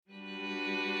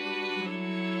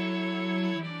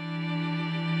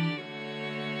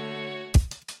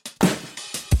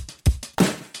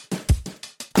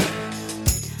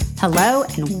Hello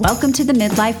and welcome to The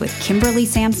Midlife with Kimberly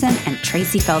Sampson and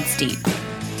Tracy Feldstein.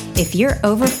 If you're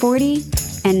over 40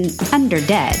 and under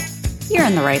dead, you're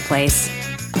in the right place.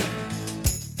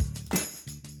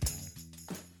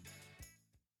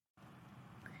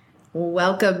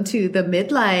 Welcome to The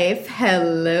Midlife.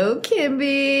 Hello,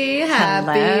 Kimby.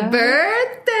 Happy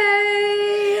birthday.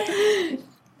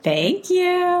 Thank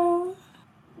you.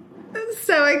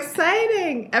 So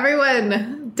exciting.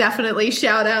 Everyone, definitely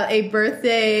shout out a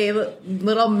birthday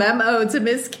little memo to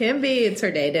Miss Kimby. It's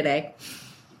her day today.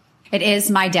 It is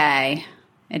my day.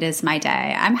 It is my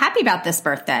day. I'm happy about this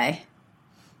birthday.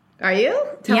 Are you?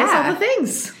 Tell us all the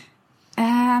things.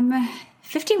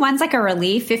 51's like a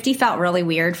relief. 50 felt really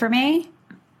weird for me.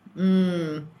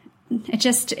 That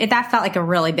felt like a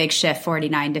really big shift,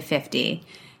 49 to 50.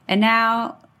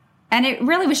 And it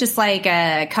really was just like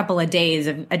a couple of days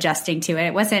of adjusting to it.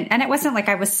 It wasn't like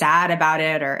I was sad about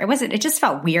it it just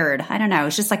felt weird. I don't know. It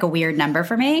was just like a weird number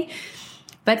for me.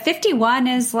 But 51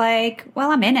 is like, well,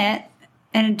 I'm in it.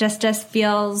 And it just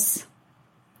feels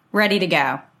ready to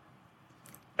go.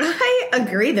 I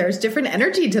agree. There's different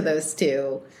energy to those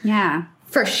two. Yeah.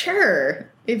 For sure.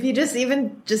 If you just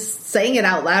saying it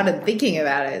out loud and thinking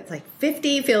about it, it's like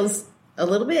 50 feels a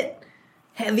little bit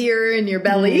heavier in your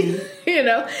belly,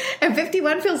 and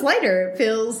 51 feels lighter. It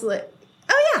feels like,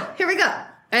 oh yeah, here we go.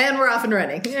 And we're off and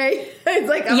running. Right? It's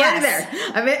like, I'm already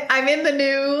there. I'm in the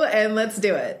new and let's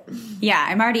do it. Yeah.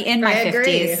 I'm already in my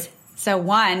 50s. So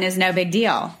 1 is no big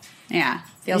deal. Yeah.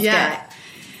 Feels good. I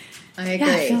agree.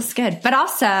 Yeah, it feels good. But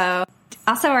also,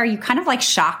 are you kind of like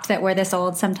shocked that we're this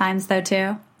old sometimes though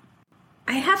too?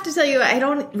 I have to tell you, I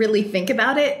don't really think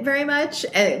about it very much.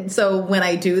 And so when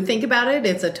I do think about it,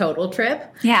 it's a total trip.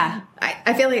 Yeah.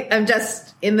 I feel like I'm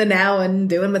just in the now and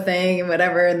doing my thing and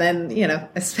whatever. And then,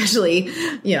 especially,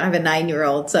 I have a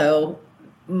 9-year-old. So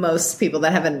most people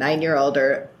that have a 9-year-old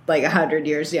are like 100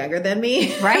 years younger than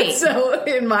me. Right. So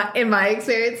in my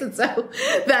experience, and so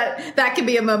that can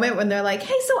be a moment when they're like,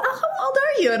 hey, so how old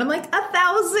are you? And I'm like,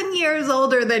 1,000 years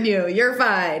older than you. You're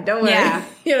fine. Don't worry. Yeah.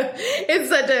 It's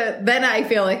then I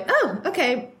feel like, oh,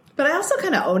 okay. But I also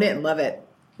kind of own it and love it.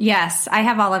 Yes. I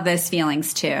have all of those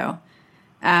feelings too.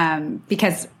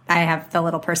 Because I have the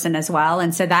little person as well.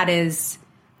 And so that is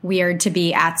weird to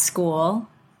be at school,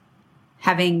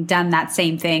 having done that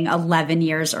same thing 11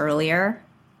 years earlier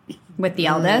with the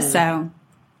eldest. So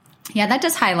yeah, that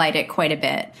does highlight it quite a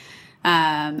bit.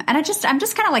 And I'm just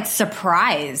kind of like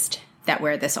surprised that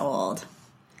we're this old.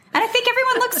 And I think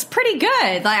everyone looks pretty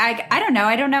good. Like, I don't know.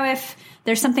 I don't know if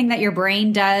there's something that your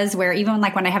brain does where even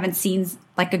like when I haven't seen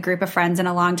like a group of friends in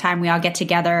a long time, we all get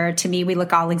together. To me, we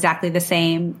look all exactly the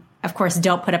same. Of course,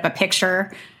 don't put up a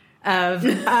picture of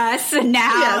us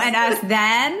now and us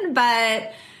then, but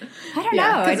I don't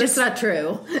know. It's not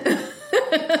true.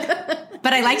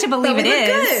 But I like to believe it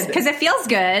is because it feels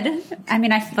good. I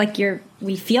mean, I feel like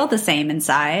we feel the same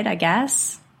inside, I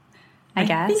guess. I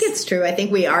think it's true. I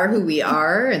think we are who we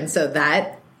are. And so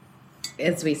that,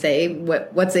 as we say,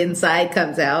 what's inside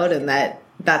comes out, and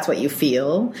that's what you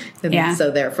feel. And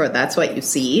so therefore that's what you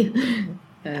see.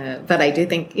 But I do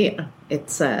think,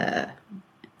 it's,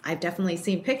 I've definitely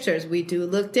seen pictures. We do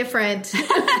look different, but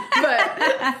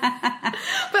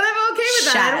I'm okay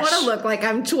with that. I don't want to look like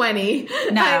I'm 20.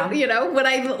 No. When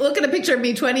I look at a picture of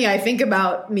me 20, I think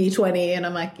about me 20 and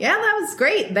I'm like, yeah, that was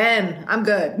great. Then I'm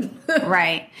good.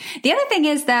 Right. The other thing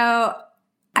is though,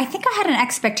 I think I had an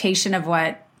expectation of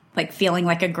what like feeling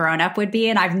like a grown up would be.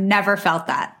 And I've never felt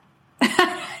that.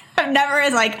 I'm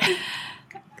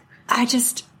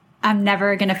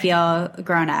never going to feel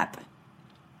grown up.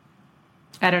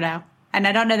 I don't know. And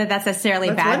I don't know that that's necessarily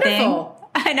a bad wonderful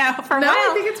thing. I know.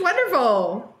 I think it's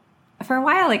wonderful. For a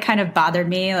while, it kind of bothered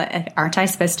me. Like, aren't I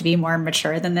supposed to be more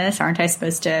mature than this? Aren't I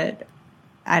supposed to,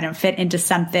 fit into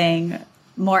something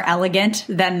more elegant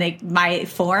than my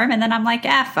form? And then I'm like,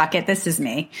 fuck it. This is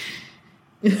me.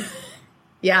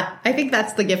 Yeah, I think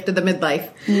that's the gift of the midlife.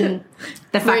 The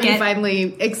fuck where it. You finally,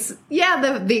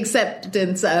 the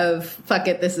acceptance of, fuck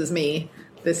it, this is me.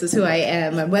 This is who I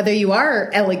am. And whether you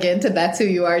are elegant, and that's who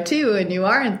you are too, and you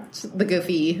aren't the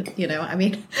goofy, I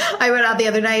mean, I went out the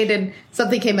other night and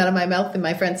something came out of my mouth and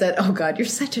my friend said, oh God, you're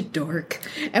such a dork.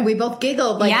 And we both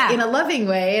giggled in a loving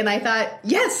way. And I thought,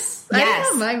 yes, I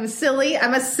am. I'm silly.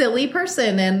 I'm a silly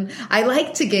person and I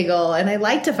like to giggle and I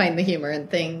like to find the humor in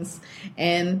things.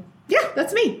 And yeah,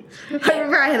 that's me. I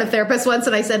remember I had a therapist once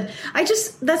and I said,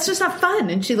 that's just not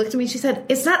fun. And she looked at me and she said,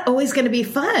 it's not always going to be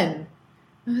fun.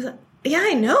 I was like, Yeah,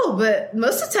 I know, but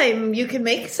most of the time you can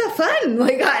make stuff fun.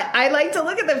 Like, I like to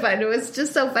look at the fun. It was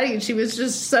just so funny. She was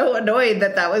just so annoyed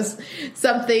that was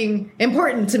something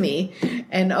important to me.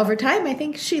 And over time, I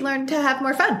think she learned to have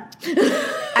more fun.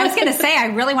 I was going to say, I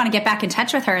really want to get back in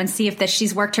touch with her and see if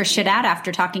she's worked her shit out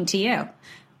after talking to you.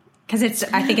 Because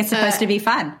I think it's supposed to be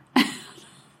fun.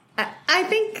 I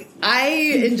think I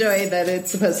enjoy that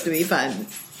it's supposed to be fun.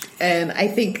 And I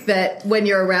think that when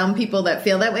you're around people that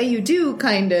feel that way, you do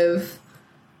kind of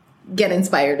get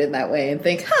inspired in that way and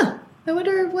think, I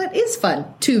wonder what is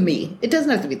fun to me. It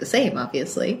doesn't have to be the same,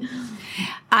 obviously.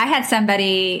 I had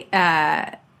somebody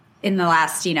in the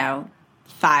last,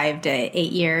 5 to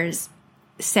 8 years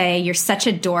say, "You're such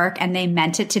a dork," and they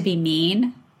meant it to be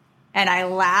mean. And I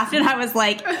laughed and I was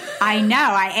like, I know,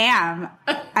 I am.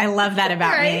 I love that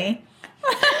about me.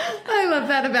 I love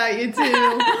that about you too.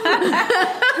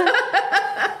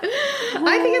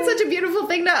 I think it's such a beautiful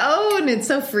thing to own. It's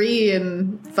so free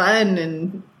and fun,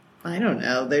 and I don't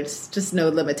know. There's just no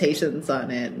limitations on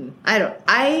it. And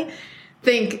I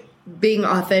think being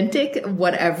authentic,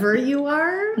 whatever you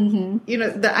are,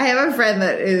 I have a friend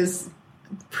that is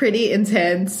pretty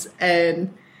intense,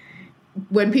 and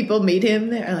when people meet him,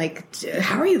 they're like,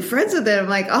 "How are you friends with him?" I'm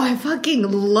like, "Oh, I fucking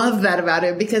love that about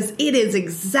him, because it is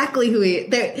exactly who he is."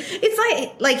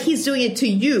 It's like he's doing it to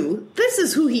you. This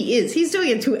is who he is. He's doing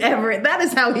it to Everett. That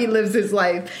is how he lives his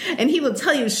life. And he will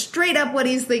tell you straight up what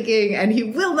he's thinking, and he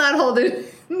will not hold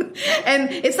it.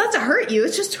 And it's not to hurt you.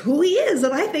 It's just who he is.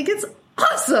 And I think it's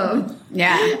awesome.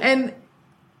 Yeah. And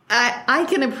I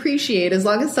can appreciate, as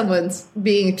long as someone's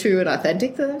being true and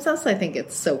authentic to themselves, I think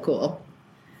it's so cool.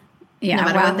 Yeah, no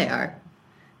matter what they are.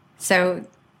 So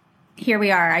here we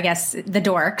are, I guess, the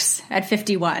dorks at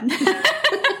 51.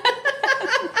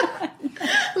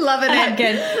 Loving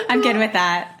it. I'm good with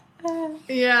that.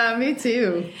 Yeah, me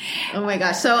too. Oh my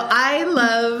gosh. So I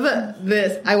love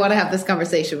this. I want to have this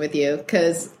conversation with you,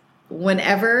 because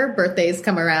whenever birthdays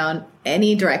come around,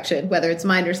 any direction, whether it's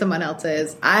mine or someone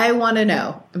else's, I want to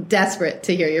know. I'm desperate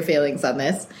to hear your feelings on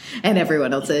this, and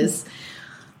everyone else's.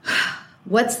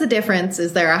 What's the difference?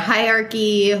 Is there a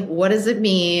hierarchy? What does it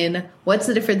mean? What's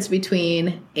the difference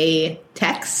between a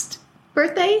text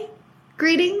birthday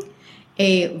greeting,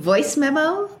 a voice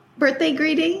memo birthday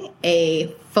greeting, a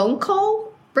phone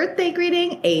call birthday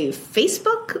greeting, a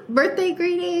Facebook birthday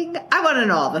greeting? I want to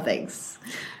know all the things.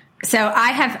 So I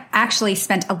have actually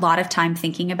spent a lot of time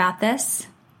thinking about this.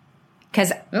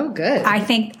 Because good. I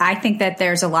think that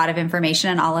there's a lot of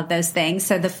information in all of those things.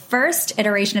 So the first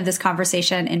iteration of this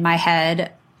conversation in my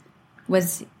head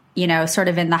was, sort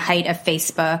of in the height of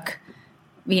Facebook,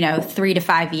 3 to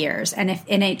 5 years. And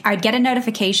I'd get a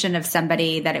notification of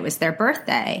somebody that it was their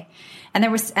birthday, and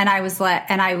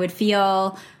I would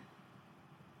feel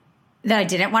that I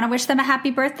didn't want to wish them a happy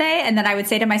birthday. And then I would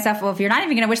say to myself, well, if you're not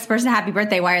even going to wish the person a happy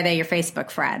birthday, why are they your Facebook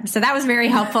friend? So that was very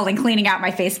helpful in cleaning out my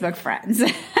Facebook friends.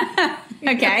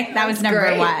 Okay. That was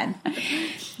number one.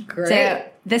 Great. So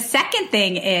the second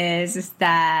thing is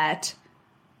that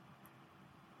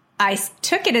I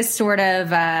took it as sort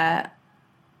of a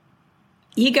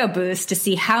ego boost to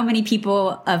see how many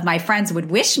people of my friends would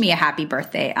wish me a happy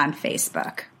birthday on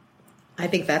Facebook. I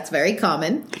think that's very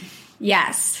common.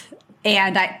 Yes.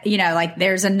 And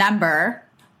there's a number,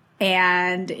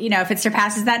 and, if it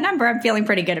surpasses that number, I'm feeling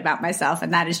pretty good about myself.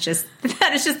 And that is just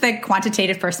the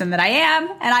quantitative person that I am.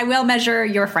 And I will measure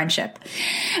your friendship.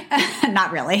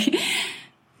 Not really.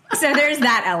 So there's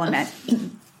that element.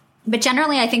 But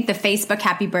generally, I think the Facebook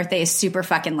happy birthday is super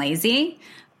fucking lazy,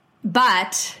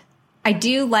 but I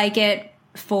do like it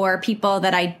for people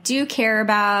that I do care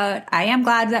about. I am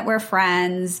glad that we're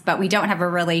friends, but we don't have a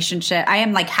relationship. I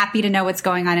am happy to know what's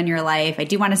going on in your life. I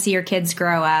do want to see your kids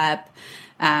grow up.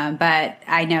 But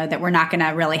I know that we're not going to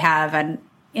really have an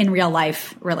in real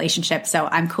life relationship. So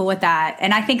I'm cool with that.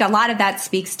 And I think a lot of that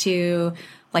speaks to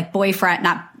not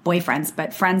boyfriends,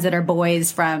 but friends that are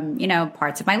boys from,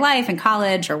 parts of my life and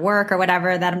college or work or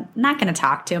whatever that I'm not going to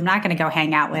talk to. I'm not going to go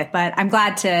hang out with, but I'm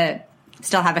glad to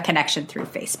still have a connection through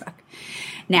Facebook.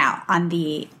 Now, on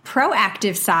the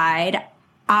proactive side,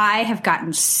 I have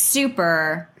gotten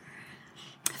super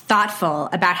thoughtful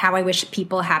about how I wish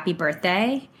people happy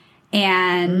birthday.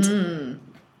 And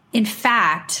in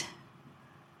fact,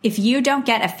 if you don't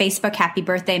get a Facebook happy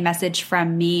birthday message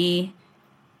from me,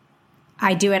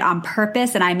 I do it on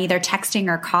purpose, and I'm either texting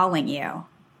or calling you.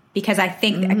 Because I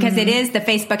think, because it is, the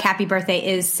Facebook happy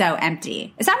birthday is so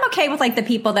empty. So I'm okay with the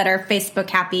people that are Facebook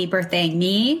happy birthdaying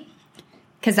me,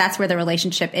 because that's where the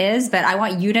relationship is. But I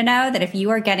want you to know that if you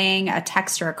are getting a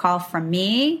text or a call from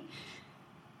me,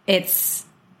 it's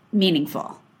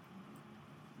meaningful.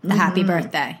 The happy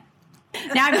birthday.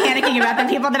 Now I'm panicking about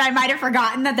the people that I might have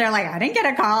forgotten that they're like, I didn't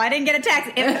get a call, I didn't get a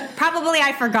text. Probably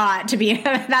I forgot to be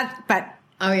that, but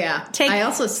oh yeah. I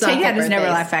also take that as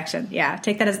no reflection. Yeah,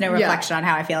 take that as no reflection on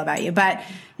how I feel about you. But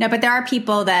no, but there are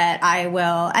people that I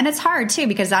will, and it's hard too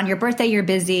because on your birthday you're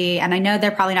busy, and I know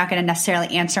they're probably not going to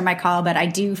necessarily answer my call, but I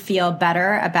do feel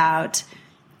better about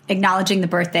acknowledging the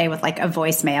birthday with like a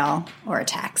voicemail or a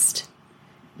text.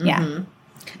 Yeah. Mm-hmm.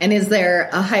 And is there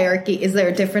a hierarchy? Is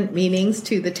there different meanings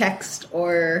to the text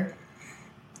or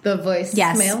the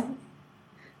voicemail?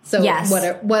 Yes.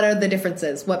 So what are the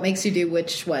differences? What makes you do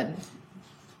which one?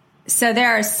 So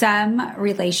there are some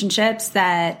relationships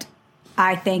that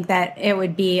I think that it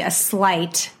would be a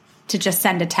slight to just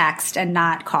send a text and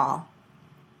not call.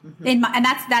 Mm-hmm. And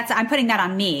that's I'm putting that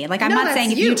on me. Like I'm not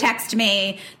saying if you text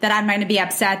me that I'm going to be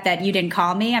upset that you didn't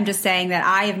call me. I'm just saying that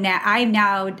I am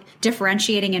now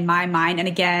differentiating in my mind. And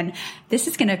again, this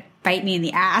is going to bite me in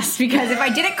the ass because if I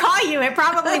didn't call you, it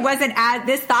probably wasn't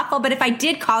this thoughtful. But if I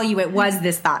did call you, it was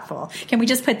this thoughtful. Can we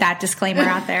just put that disclaimer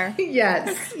out there?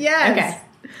 Yes. Okay.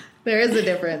 There is a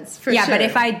difference for sure. Yeah, but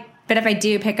if I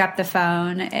do pick up the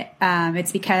phone,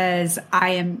 it's because I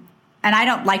am. And I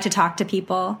don't like to talk to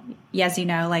people, as you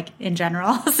know, like in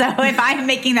general. So if I'm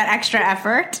making that extra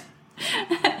effort,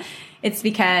 it's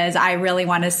because I really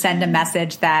want to send a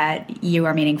message that you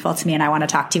are meaningful to me and I want to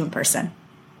talk to you in person.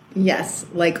 Yes,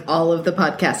 like all of the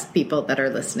podcast people that are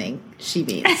listening, she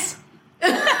means. No,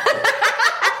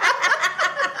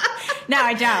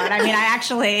 I don't. I mean, I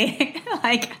actually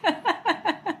like...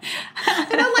 I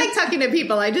don't like talking to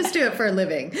people. I just do it for a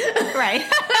living. Right.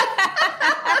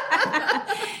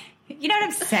 You know what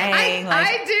I'm saying?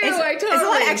 I do. I totally. It's a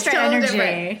lot of extra energy.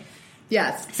 Different.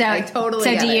 Yes. So I totally.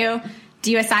 So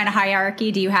do you assign a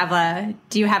hierarchy? Do you have a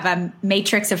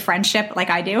matrix of friendship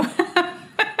like I do?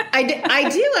 I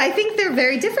do. I think they're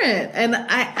very different, and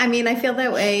I mean I feel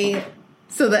that way.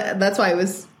 So that's why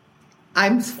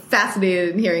I'm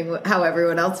fascinated in hearing how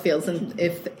everyone else feels, and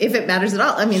if it matters at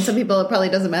all. I mean, some people it probably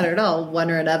doesn't matter at all.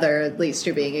 One or another, at least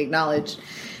you're being acknowledged.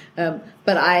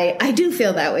 But I do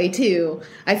feel that way too.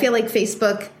 I feel like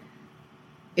Facebook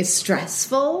is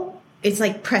stressful. It's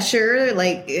like pressure.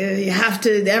 Like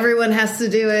everyone has to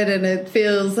do it. And it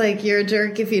feels like you're a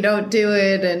jerk if you don't do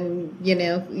it. And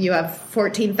you have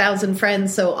 14,000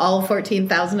 friends. So all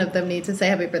 14,000 of them need to say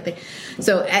happy birthday.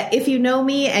 So if you know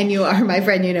me and you are my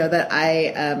friend, you know that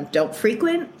I don't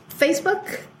frequent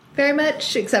Facebook very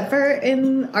much, except for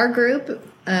in our group,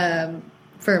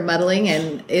 for muddling.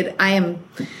 And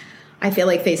I feel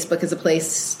like Facebook is a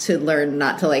place to learn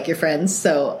not to like your friends,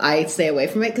 so I stay away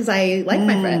from it because I like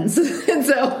my friends. And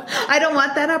so I don't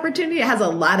want that opportunity. It has a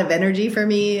lot of energy for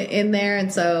me in there,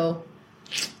 and so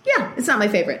yeah, it's not my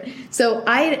favorite. So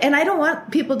I don't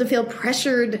want people to feel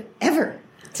pressured ever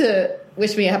to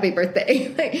wish me a happy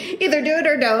birthday. Like, either do it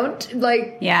or don't.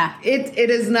 Like, yeah, it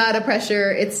is not a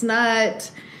pressure. It's not.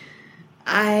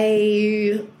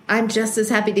 I'm just as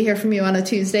happy to hear from you on a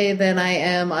Tuesday than I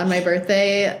am on my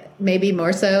birthday. Maybe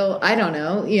more so. I don't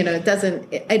know.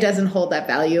 It doesn't hold that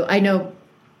value. I know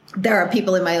there are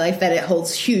people in my life that it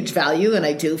holds huge value, and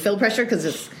I do feel pressure because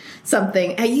it's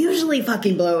something. I usually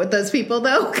fucking blow it with those people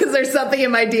though, because there's something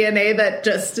in my DNA that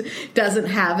just doesn't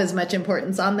have as much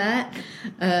importance on that.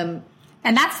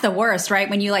 And that's the worst, right?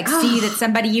 When you see that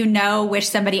somebody wish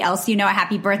somebody else a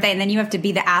happy birthday, and then you have to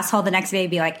be the asshole the next day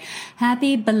and be like,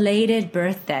 happy belated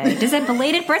birthday. Does a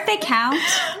belated birthday count?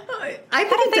 I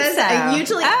think it does. So.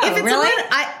 Usually, if it's really?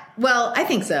 I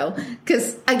think so.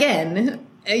 Because again,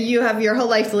 you have your whole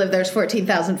life to live. There's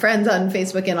 14,000 friends on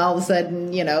Facebook, and all of a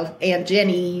sudden, Aunt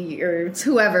Jenny or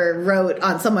whoever wrote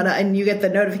on someone, and you get the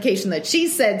notification that she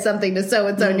said something to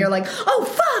so-and-so, and you're like, oh,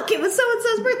 fuck, it was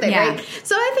so-and-so's birthday, right?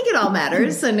 So I think it all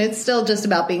matters, and it's still just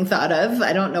about being thought of.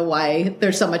 I don't know why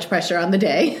there's so much pressure on the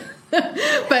day,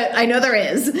 but I know there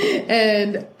is.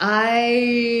 And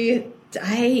I'm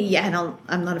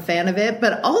not a fan of it,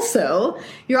 but also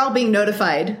you're all being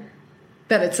notified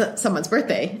that it's someone's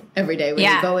birthday every day when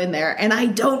you go in there. And I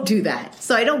don't do that.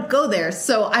 So I don't go there.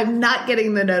 So I'm not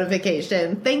getting the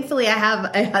notification. Thankfully, I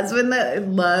have a husband that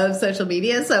loves social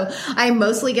media. So I'm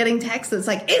mostly getting texts that's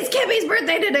like, it's Kimmy's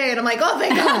birthday today. And I'm like, oh,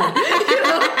 thank God.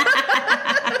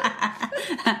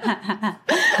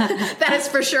 That is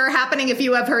for sure happening. If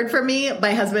you have heard from me,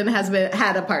 my husband has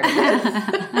had a part of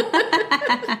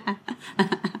it.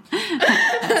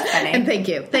 And thank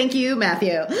you,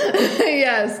 Matthew.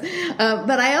 Yes,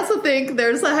 but I also think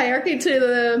there's a hierarchy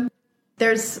to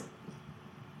there's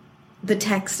the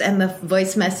text and the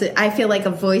voice message. I feel like a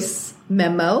voice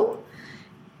memo.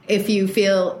 If you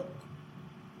feel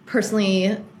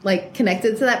personally like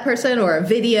connected to that person, or a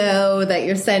video that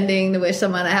you're sending to wish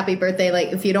someone a happy birthday. Like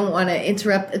if you don't want to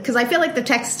interrupt, because I feel like the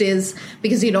text is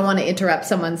because you don't want to interrupt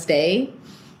someone's day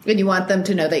and you want them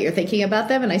to know that you're thinking about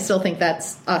them. And I still think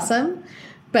that's awesome.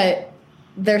 But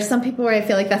there's some people where I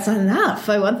feel like that's not enough.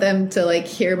 I want them to like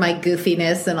hear my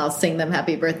goofiness and I'll sing them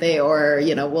happy birthday, or,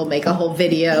 you know, we'll make a whole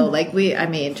video. Like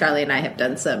Charlie and I have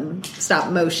done some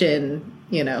stop motion,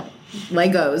 you know,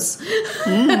 Legos.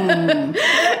 And,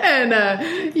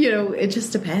 you know, it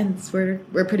just depends. We're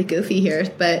pretty goofy here.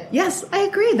 But yes, I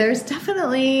agree. There's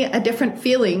definitely a different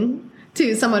feeling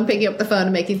to someone picking up the phone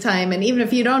and making time. And even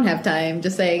if you don't have time,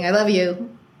 just saying, I love you,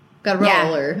 got to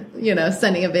roll, or, you know,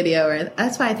 sending a video. Or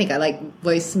that's why I think I like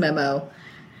voice memo.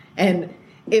 And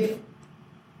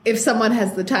if someone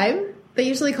has the time, they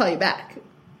usually call you back.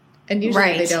 And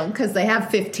usually they don't, because they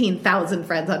have 15,000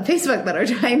 friends on Facebook that are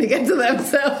trying to get to them.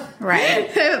 So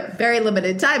very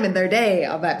limited time in their day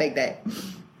on that big day.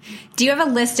 Do you have a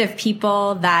list of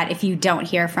people that if you don't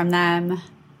hear from them,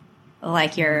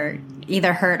 like you're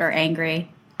either hurt or angry?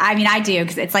 I mean, I do,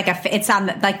 because it's like it's on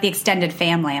the extended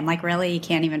family. I'm like, really? You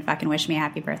can't even fucking wish me a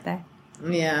happy birthday?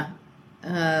 Yeah.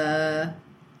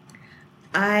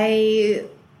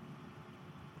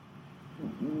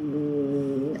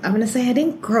 I'm going to say I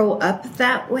didn't grow up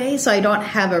that way, so I don't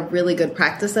have a really good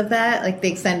practice of that. Like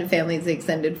the extended family is the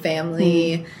extended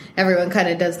family. Mm. Everyone kind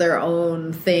of does their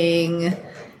own thing.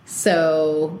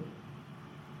 So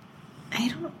I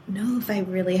don't know if I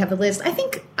really have a list. I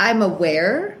think I'm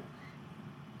aware,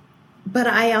 but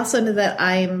I also know that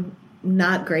I'm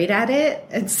not great at it.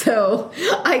 And so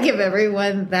I give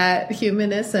everyone that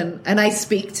humanness, and I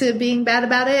speak to being bad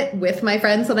about it with my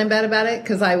friends when I'm bad about it,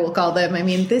 because I will call them. I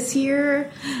mean, this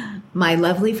year, my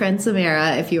lovely friend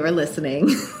Samara, if you are listening,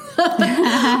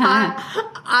 I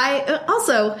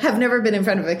also have never been in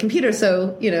front of a computer.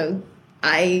 So, you know,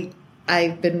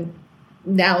 I've been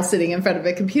now sitting in front of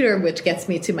a computer, which gets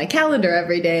me to my calendar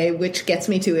every day, which gets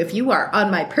me to, if you are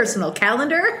on my personal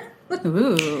calendar,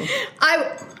 ooh.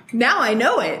 Now I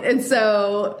know it. And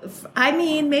so, I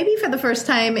mean, maybe for the first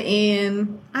time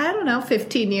in, I don't know,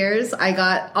 15 years, I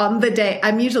got on the day,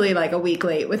 I'm usually like a week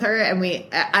late with her, and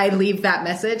I leave that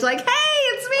message like, hey,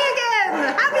 it's me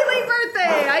again. Happy late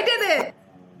birthday. I did it.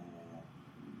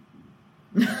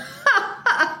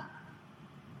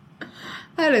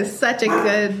 That is such a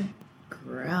good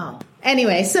growl.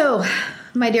 Anyway, so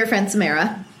my dear friend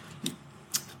Samara,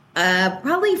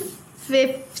 probably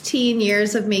 15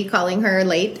 years of me calling her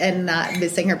late and not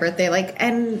missing her birthday.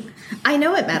 And I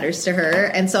know it matters to her.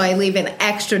 And so I leave an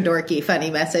extra dorky, funny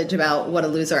message about what a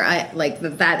loser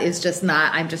that is just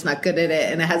not, I'm just not good at it.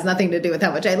 And it has nothing to do with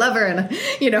how much I love her. And,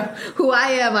 you know, who I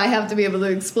am, I have to be able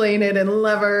to explain it and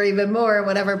love her even more or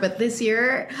whatever. But this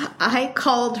year I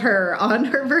called her on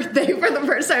her birthday for the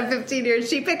first time in 15 years.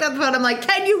 She picked up the phone. I'm like,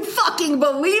 can you fucking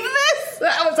believe this?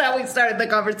 That was how we started the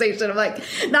conversation. I'm like,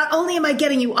 not only am I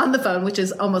getting you on the phone, which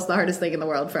is almost the hardest thing in the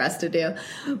world for us to do,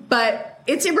 but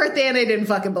it's your birthday and I didn't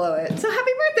fucking blow it. So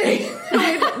happy birthday.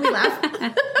 We laugh.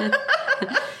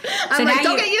 I'm like,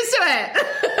 don't get used to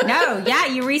it. No, yeah,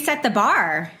 you reset the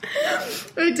bar.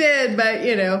 We did, but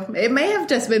you know, it may have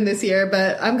just been this year,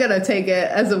 but I'm going to take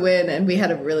it as a win. And we had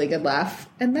a really good laugh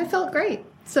and that felt great.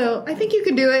 So I think you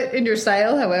can do it in your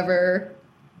style, however.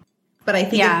 But I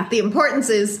think the importance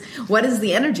is, what is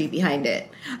the energy behind it?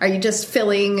 Are you just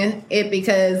filling it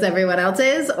because everyone else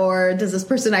is? Or does this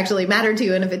person actually matter to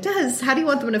you? And if it does, how do you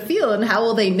want them to feel? And how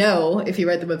will they know if you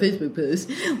write them a Facebook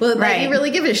post? Well, that you really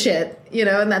give a shit, you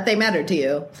know, and that they matter to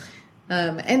you.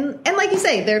 And like you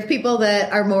say, there are people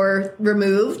that are more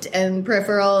removed and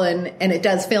peripheral, and it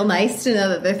does feel nice to know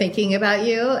that they're thinking about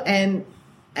you. And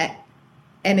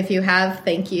if you have,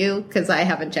 thank you, because I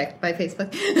haven't checked my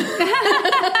Facebook.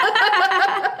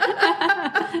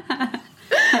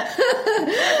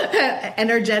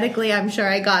 Energetically, I'm sure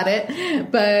I got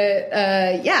it. But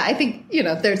I think, you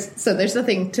know, there's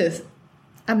nothing to,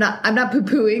 I'm not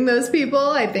poo-pooing those people.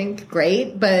 I think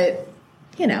great. But,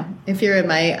 you know, if you're in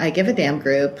my I Give a Damn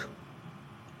group,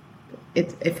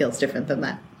 it feels different than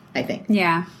that, I think.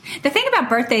 Yeah. The thing about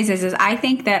birthdays is I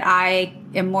think that I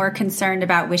am more concerned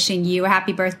about wishing you a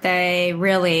happy birthday,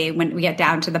 really, when we get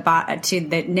down to the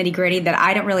nitty gritty, that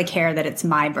I don't really care that it's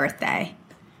my birthday.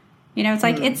 You know, it's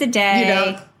like, it's a day.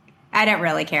 You don't? I don't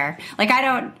really care. Like,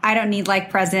 I don't need like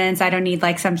presents. I don't need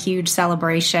like some huge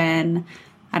celebration.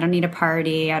 I don't need a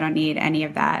party. I don't need any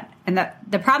of that. And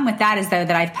the problem with that is, though,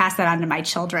 that I've passed that on to my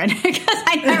children, because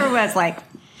I never was like,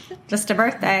 just a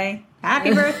birthday.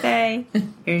 Happy birthday.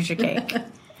 Here's your cake.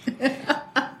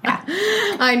 Yeah.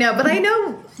 I know, but I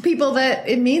know people that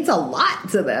it means a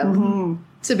lot to them. Mm-hmm.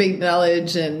 to be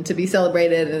acknowledged and to be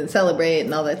celebrated and celebrate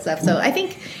and all that stuff. So I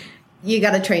think you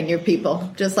got to train your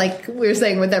people, just like we were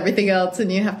saying with everything else,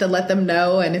 and you have to let them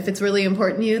know. And if it's really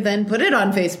important to you, then put it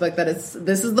on Facebook that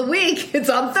this is the week. It's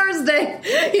on Thursday.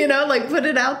 Like put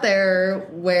it out there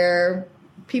where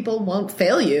people won't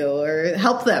fail you or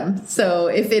help them. So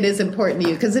if it is important to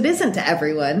you, because it isn't to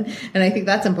everyone, and I think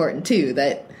that's important too,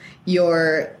 that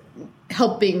you're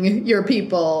helping your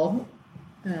people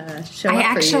show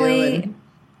up for you.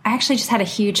 I actually just had a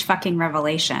huge fucking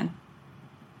revelation.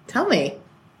 Tell me.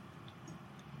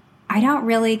 I don't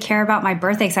really care about my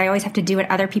birthday because I always have to do what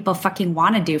other people fucking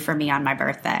want to do for me on my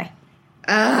birthday.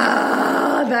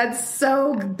 Ah, that's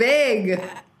so big.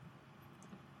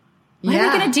 What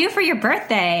are we going to do for your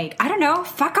birthday? I don't know.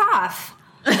 Fuck off.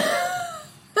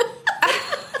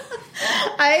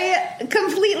 I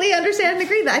completely understand and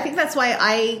agree. I think that's why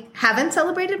I haven't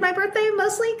celebrated my birthday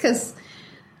mostly, because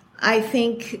I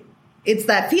think it's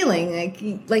that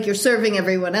feeling like you're serving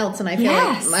everyone else, and I feel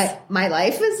like my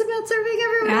life is about serving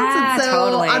everyone else. And so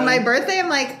totally. On my birthday, I'm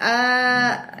like,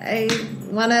 I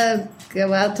want to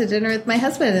go out to dinner with my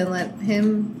husband and let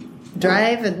him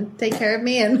drive and take care of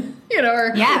me, and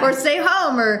or stay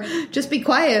home or just be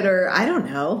quiet, or I don't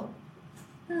know.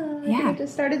 It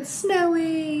just started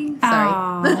snowing. Sorry.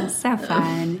 Oh, so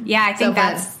fun. Yeah, I think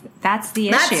that's the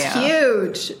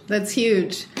issue. That's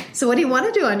huge. So what do you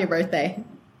want to do on your birthday?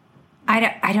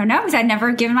 I don't know, because I've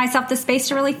never given myself the space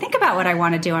to really think about what I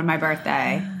want to do on my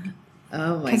birthday.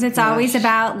 Oh, my Because it's always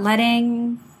about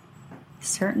letting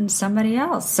somebody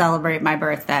else celebrate my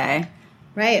birthday.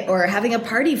 Right, or having a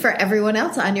party for everyone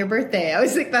else on your birthday. I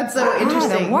always think that's so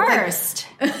interesting. The worst.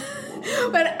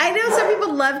 But I know some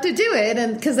people love to do it,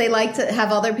 and because they like to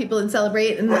have other people and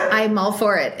celebrate, and I'm all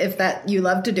for it. If you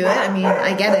love to do it, I mean,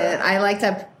 I get it. I like to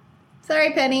have,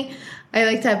 sorry, Penny. I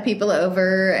like to have people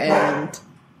over, and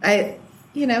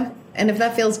and if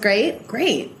that feels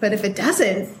great. But if it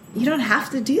doesn't, you don't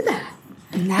have to do that.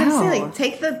 No.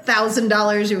 Take the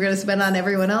 $1,000 you were going to spend on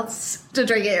everyone else to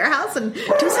drink at your house and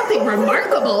do something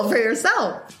remarkable for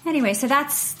yourself. Anyway, so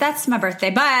that's my birthday.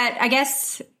 But I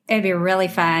guess it'd be really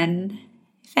fun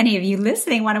if any of you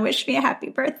listening want to wish me a happy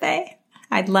birthday.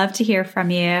 I'd love to hear from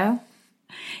you. You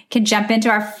can jump into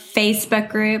our Facebook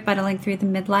group, Bundling Through the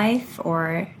Midlife,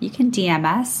 or you can DM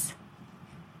us.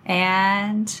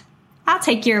 And I'll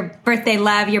take your birthday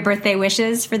love, your birthday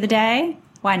wishes for the day.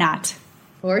 Why not?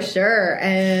 For sure.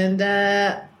 And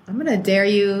I'm going to dare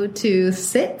you to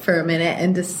sit for a minute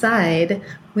and decide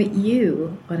what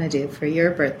you want to do for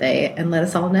your birthday, and let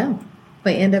us all know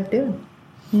what you end up doing.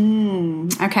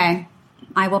 Okay.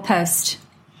 I will post.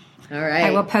 All right.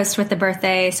 I will post what the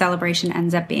birthday celebration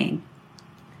ends up being.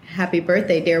 Happy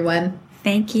birthday, dear one.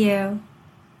 Thank you.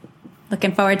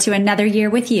 Looking forward to another year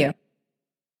with you.